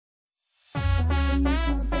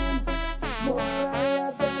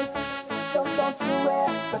So don't you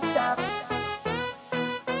ever stop.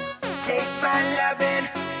 Take my loving,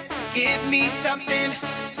 give me something,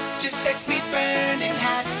 just sex me burning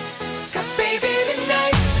hot. Cause baby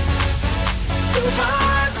tonight, two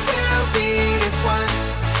hearts will beat as one.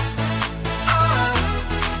 Oh,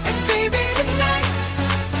 and baby tonight,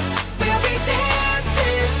 we'll be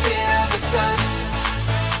dancing till the sun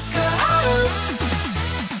comes.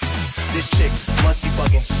 This chick must be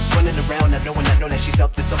bugging, running around, I know that she's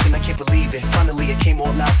up to something, I can't believe it. Finally it came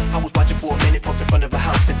all out, I was watching for a minute, parked in front of a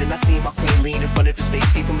house, and then I seen my queen lean in front of his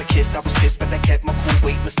face, gave him a kiss, I was pissed, but I kept my cool,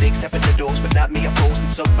 wait, mistakes happen to doors, but not me, I froze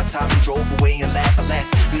and took my time and drove away and laughed at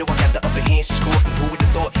last. I know I got the upper hand, she's caught, and who would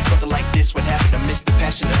have thought something like this would happen? I missed the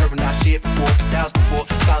passion of her and I shared before, hours before,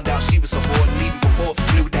 found out she was a whore, and even before,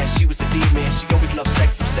 knew that she was a demon, she always loved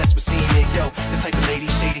sex, obsessed with seeing it, yo, this type of lady,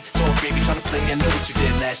 shady, talk, baby, trying to play, I know what you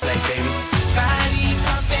did last night, baby. Body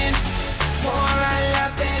pumping, more I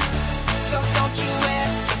love it, so don't you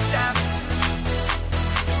ever stop.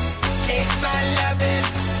 Take my loving,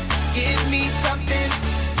 give me something,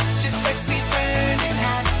 just sex me burning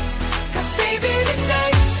hot. Cause baby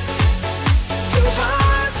tonight, two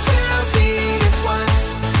hearts will beat as one.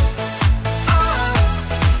 Oh,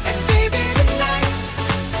 and baby tonight,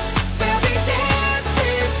 we'll be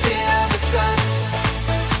dancing till the sun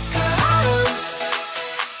comes.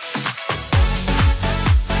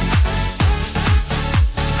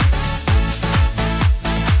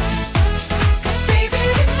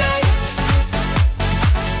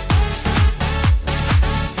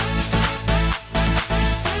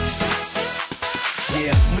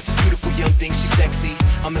 She's sexy,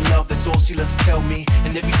 I'm in love, that's all she loves to tell me.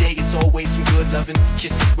 And every day is always some good loving,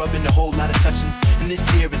 kissing, rubbing, a whole lot of touching. And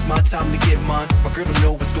this year is my time to get mine. My girl don't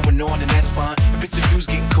know what's going on, and that's fine. A picture views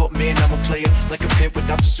getting caught, man, I'm a player, like a pimp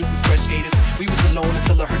without the suit and fresh skaters. We was alone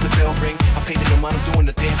until I heard the bell ring. I paid it no mind, I'm doing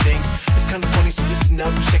the damn thing. It's kinda funny, so listen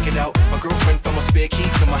up, check it out. My girlfriend found my spare key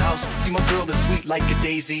to my house. See, my girl is sweet like a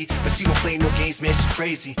daisy, but she don't play no games, man, she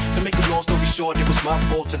crazy. To make a long story short, it was my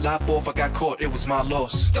fault. July 4th, I got caught, it was my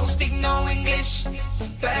loss. Don't speak no English,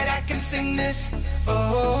 but I can sing this.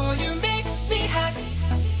 Oh, you make me hot.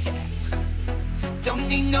 Don't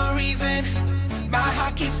need no reason, my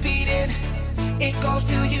heart keeps beating. It goes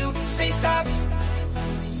till you say stop.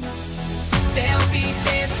 They'll be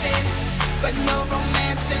dancing, but no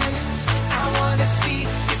romancing. I wanna see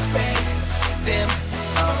you spread them.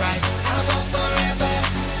 Alright, I won't forever.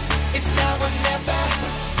 It's now or never.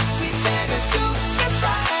 We better do this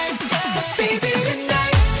right. Cause baby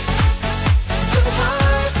tonight, two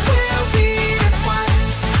hearts will beat as one.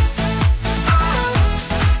 Oh,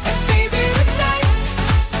 and baby tonight,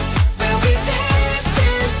 we'll be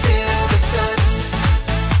dancing till the sun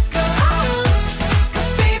comes.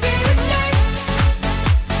 Cause baby tonight,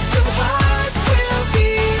 two hearts will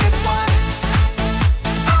beat as one.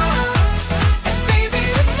 Oh, and baby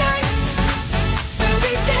tonight, we'll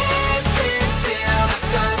be dancing till the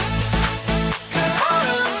sun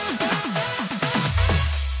comes.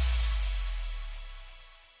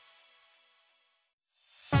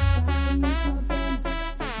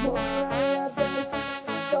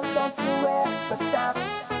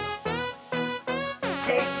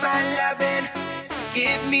 Take my loving,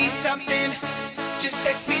 give me something, just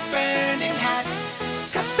sex me burning hot.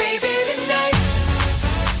 Cause baby tonight,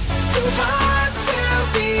 two hearts will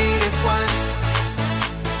beat as one.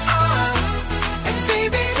 Oh, and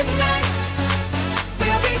baby tonight,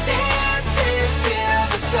 we'll be dancing till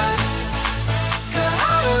the sun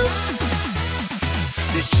comes.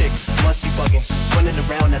 This chick must be bugging, running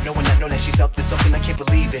around, I know that she's up to something, I can't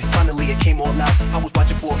believe it. Finally it came all out, I was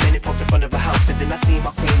watching for a minute, parked in front of a house, and then I seen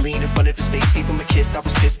my queen lean in front of his face, gave him a kiss, I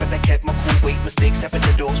was pissed, but I kept my cool, wait, mistakes happen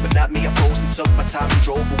to doors, but not me, I froze and took my time and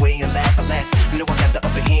drove away and laughed at last. I know I got the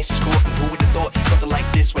upper hand, she's caught, and who would have thought something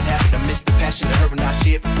like this would happen? I missed the passion of her and I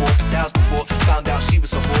shared before, hours before, found out she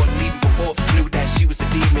was a whore, and even before, knew that she was a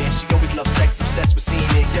demon, she always loved sex, obsessed with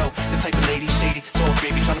seeing it, yo, this type of lady, shady, talk,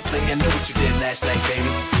 baby, trying to play, I know what you did last night, baby.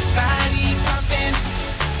 Body pumping,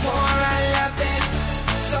 more I love it,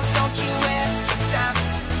 so don't you ever stop.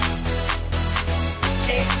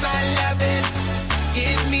 Take my loving,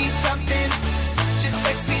 give me something, just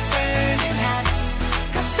sex me burning hot.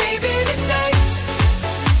 Cause baby tonight,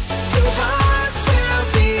 two hearts will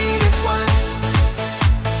beat as one.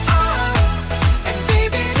 Oh, and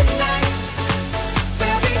baby tonight,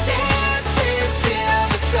 we'll be dancing till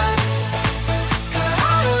the sun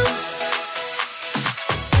comes.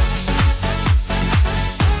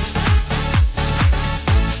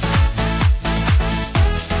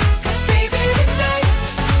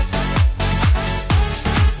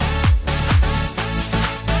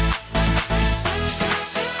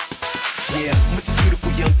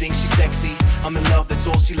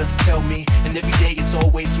 that's all she loves to tell me. And every day it's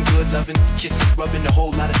always some good loving, kissing, rubbing, a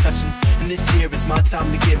whole lot of touching. And this year is my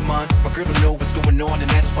time to get mine. My girl don't know what's going on, and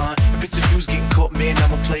that's fine. A picture of you's getting caught, man,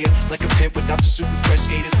 I'm a player, like a pimp without the suit and fresh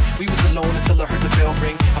skaters. We was alone until I heard the bell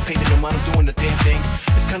ring. I paid it no mind, I'm doing the damn thing.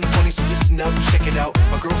 It's kinda funny, so listen up, check it out.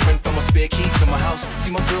 My girlfriend found my spare key to my house.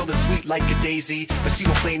 See, my girl is sweet like a daisy, but she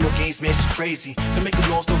don't play no games, man, she crazy. To make a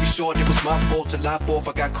long story short, it was my fault. July 4th,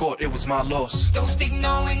 I got caught, it was my loss. Don't speak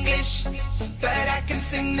no English, but I can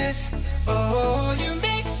sing this. Oh, you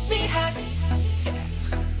make me hot.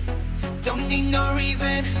 Don't need no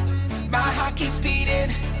reason, my heart keeps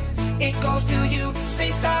beating. It goes till you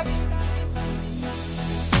say stop.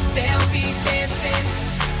 They'll be dancing,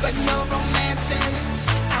 but no romancing.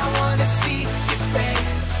 I wanna see you spread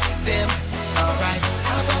them. Alright,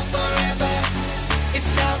 I'll go forever. It's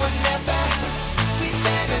now or never. We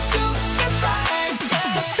better do this right.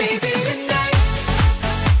 'Cause baby tonight,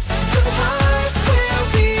 two hearts will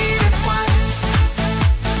beat as one.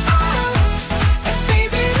 Oh, and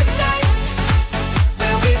baby tonight,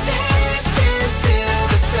 we'll be dancing till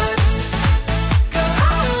the sun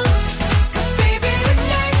comes. 'Cause baby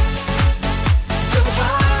tonight, two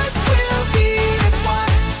hearts will beat as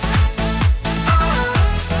one. Oh,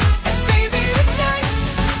 and baby tonight,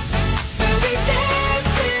 we'll be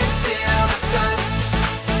dancing till the sun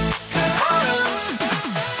comes.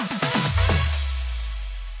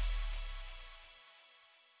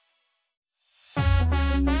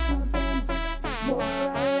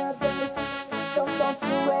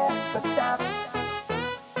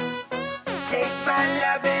 Take my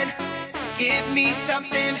lovin', give me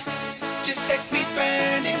something, just sex me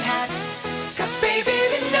burning hot. 'Cause baby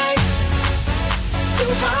tonight,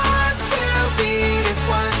 two hearts will beat as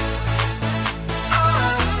one.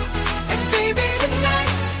 Oh, and baby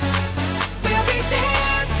tonight, we'll be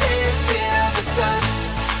dancing till the sun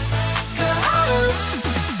comes.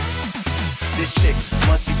 This chick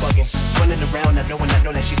must be bugging, running around, I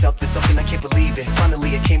know that she's up to something, I can't believe it. Finally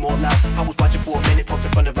it came all out. I was watching for a minute, parked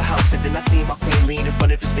in front of a house, and then I seen my queen lean in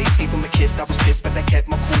front of his face, gave him a kiss. I was pissed, but I kept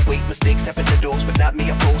my cool. Wait, mistakes happen to doors, but not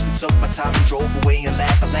me. I froze and took my time and drove away and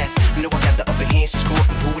laughed. Alas, I know I got the upper hand, she's caught.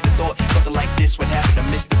 Who would have thought something like this would happen? I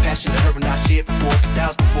missed the passion that her and I shared before. That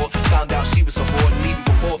was before, found out she was a whore, and even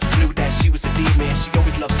before, knew that she was a demon. She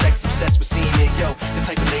always loved sex, obsessed with seeing it. Yo, this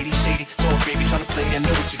type of lady shady, so baby trying to play. I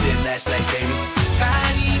know what you did last night, baby.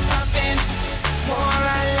 Body pumping, more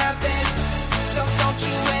I love it, so don't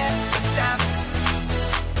you ever stop.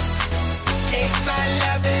 Take my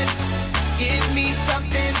lovin', give me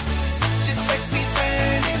something, just sex me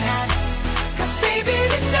burning hot. 'Cause baby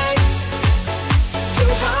tonight,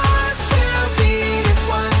 two hearts will beat as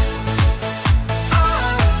one.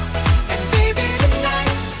 Oh, and baby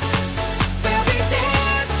tonight, we'll be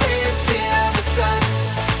dancing till the sun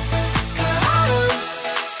comes.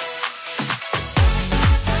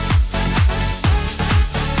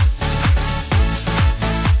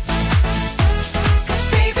 'Cause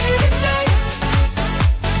baby tonight,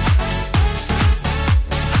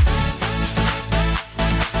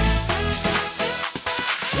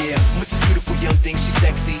 Yeah, with this beautiful young thing, she's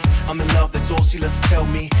sexy. I'm in love, that's all she loves to tell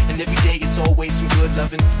me. And every day it's always some good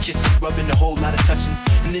loving, kissing, rubbing, a whole lot of touching.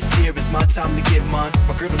 And this year is my time to get mine.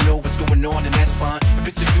 My girl don't know what's going on, and that's fine. A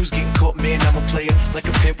picture of you's getting caught, man, I'm a player, like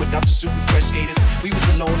a pimp without the suit and fresh skaters. We was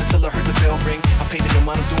alone until I heard the bell ring. I paid it no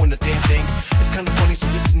mind, I'm doing the damn thing. It's kinda funny, so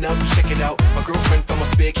listen up, check it out. My girlfriend found my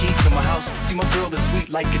spare key to my house. See, my girl is sweet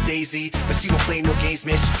like a daisy, but she don't play no games,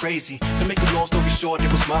 man, she crazy. To make a long story short,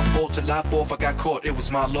 it was my fault. July 4th, I got caught, it was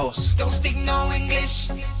my loss. don't speak no English,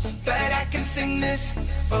 but I can sing this.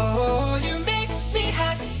 Oh, you make me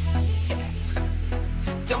hot.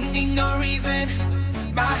 Don't need no reason,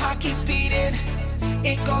 my heart keeps beating.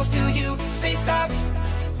 It goes till you say stop.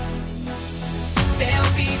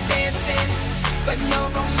 They'll be dancing, but no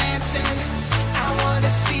romancing. I wanna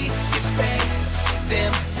see you spread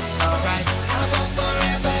them. Alright, I'll go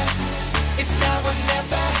forever. It's now or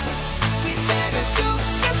never. We better do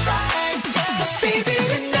this right. 'Cause baby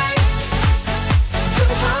tonight,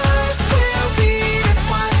 two hearts will beat as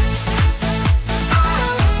one.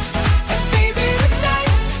 Oh, and baby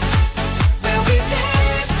tonight, we'll be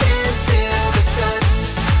dancing till the sun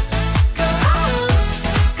comes.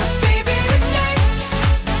 'Cause baby tonight,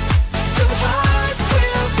 two hearts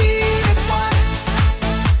will beat as one.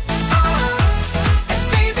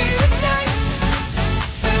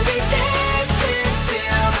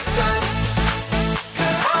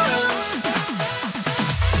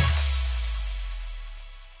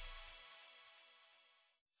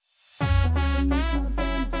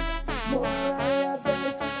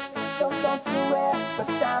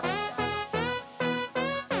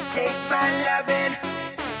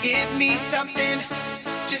 give me something,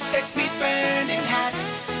 just sex me burning hot.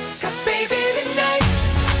 'Cause baby tonight,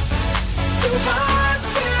 two hearts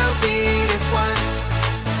will beat as one.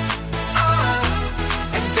 Oh,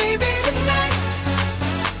 and baby tonight,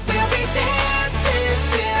 we'll be dancing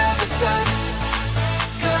till the sun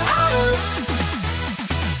comes.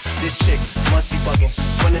 This chick must be bugging,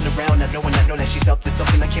 running around, I know that she's up to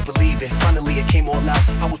something, I can't believe it. Finally it came all out,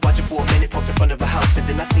 I was watching for a minute, parked in front of a house, and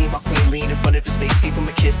then I seen my queen lean in front of his face, gave him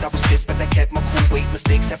a kiss, I was pissed, but I kept my cool, wait,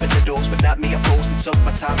 mistakes happen to those, but not me, I froze and took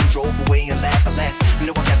my time and drove away and laughed, alas, I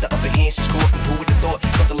know I got the upper hand, she's caught, and who would have thought,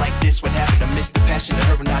 something like this would happen, I missed the passion of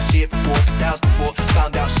her and I shared before, 2000 before,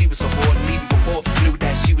 found out she was a whore, and even before, knew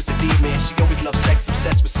that she was a demon, she always loved sex,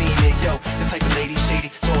 obsessed with seeing it, yo, this type of lady,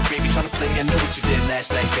 shady, tall, baby, trying to play, I know what you did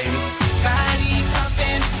last night, baby. Body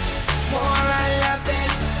pumping, more I love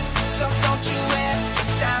it, so don't you ever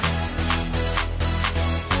stop.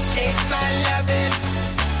 Take my loving,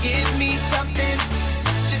 give me something,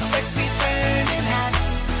 just sex me burning hot.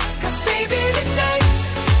 'Cause baby tonight,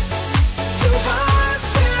 two hearts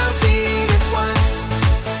will beat as one.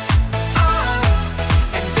 Oh,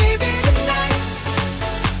 and baby tonight,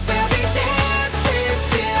 we'll be dancing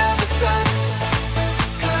till the sun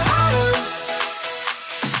comes.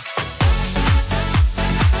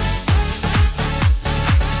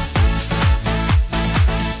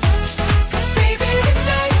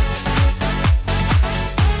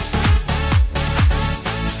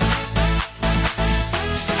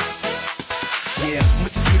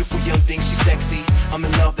 She's sexy, I'm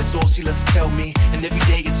in love, that's all she loves to tell me. And every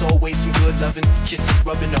day is always some good loving, kissing,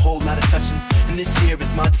 rubbing, a whole lot of touching. And this year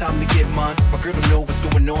is my time to get mine. My girl don't know what's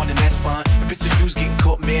going on, and that's fine. My picture Drew's getting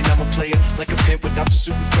caught, man, I'm a player, like a pimp without the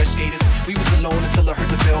suit and fresh skaters. We was alone until I heard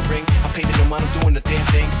the bell ring. I paid it no mind, I'm doing the damn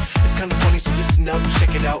thing. It's kinda funny, so listen up,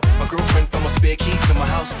 check it out. My girlfriend found my spare key to my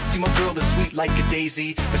house. See, my girl is sweet like a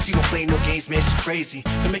daisy, but she don't play no games, man, she crazy.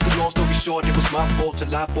 To make a long story short, it was my fault.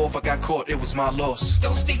 July 4th, I got caught, it was my loss.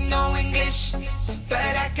 Don't speak no English,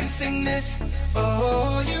 but I can sing this.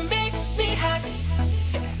 Oh, you make me hot.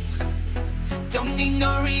 Don't need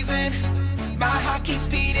no reason, my heart keeps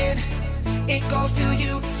beating. It goes till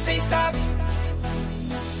you say stop.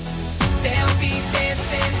 They'll be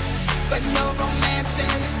dancing, but no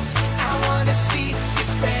romancing. I wanna see you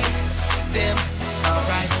spread them.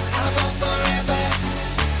 Alright, I'll go forever.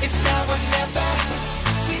 It's now or never.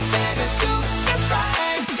 We better do this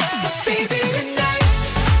right. 'Cause baby tonight,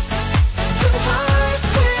 two hearts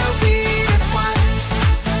will beat as one.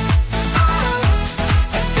 Oh,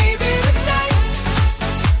 and baby tonight,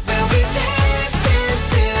 we'll be dancing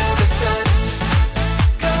till the sun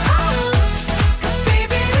comes. 'Cause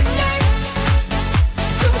baby tonight,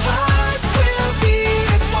 two hearts will beat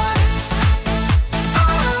as one.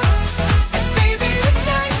 Oh, and baby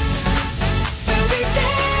tonight, we'll be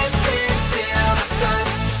dancing till the sun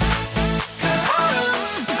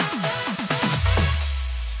comes.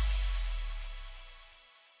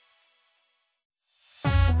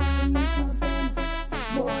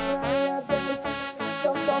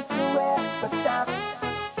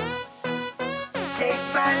 Take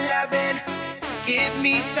my loving, give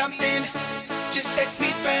me something, just sex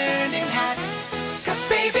me burning hot. 'Cause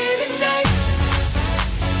baby tonight,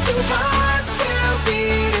 two hearts will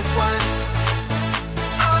beat as one.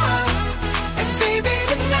 Oh, and baby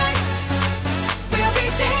tonight, we'll be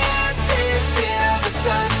dancing till the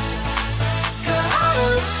sun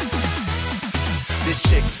comes. This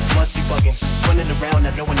chick must be bugging, running around,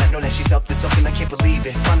 I know that she's up to something, I can't believe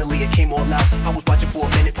it. Finally it came all out, I was watching for a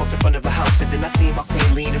minute, parked in front of a house, and then I seen my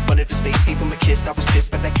queen lean in front of his face, gave him a kiss, I was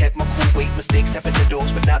pissed, but I kept my cool, wait, mistakes happen to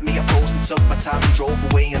those, but not me, I froze and took my time and drove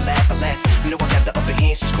away and laughed, alas, I know I got the upper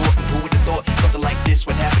hand, she's caught, and who would have thought, something like this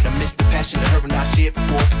would happen. I missed the passion of her and I shared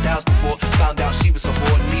before, 2000 before, found out she was a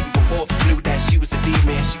whore, and even before, knew that she was a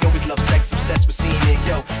demon, she always loved sex, obsessed with seeing it,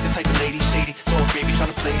 yo, this type of lady, shady, tall, baby,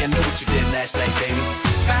 trying to play, I know what you did last night, baby.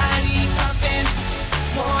 Body pumping,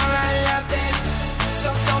 more I love it, so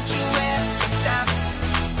don't you ever stop.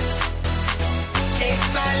 Take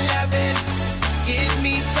my loving, give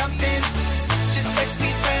me something, just sex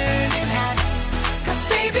me burning hot. 'Cause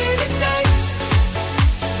baby tonight,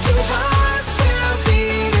 two hearts will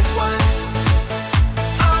beat as one.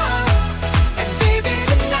 Oh, and baby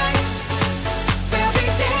tonight, we'll be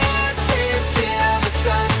dancing till the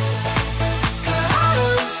sun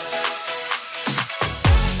comes.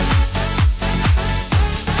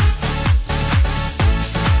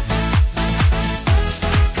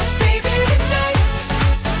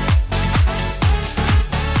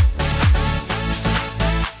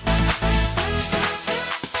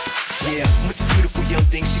 Yeah, with this beautiful young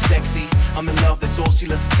thing, she's sexy, I'm in love, that's all she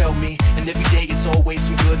loves to tell me. And every day it's always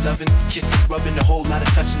some good loving, kissing, rubbing, a whole lot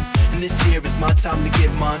of touching. And this year is my time to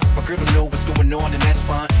get mine. My girl don't know what's going on, and that's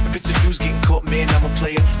fine. The picture views getting caught, man, I'm a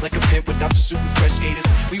player, like a pimp without the suit and fresh skaters.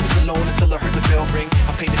 We was alone until I heard the bell ring.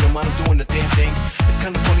 I paid it no mind, I'm doing the damn thing. It's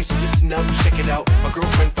kinda funny, so listen up, check it out. My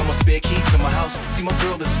girlfriend found my spare key to my house. See, my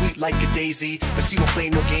girl is sweet like a daisy, but she don't play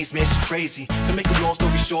no games, man, she crazy. To make a long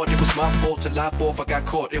story short, it was my fault. July 4th, I got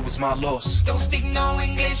caught, it was my loss. Don't speak no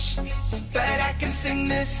English, but I can sing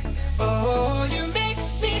this. Oh, you make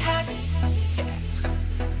me hot.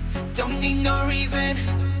 Don't need no reason,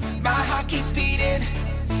 my heart keeps beating.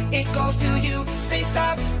 It goes till you say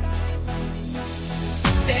stop.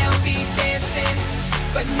 They'll be dancing,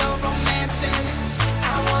 but no romance.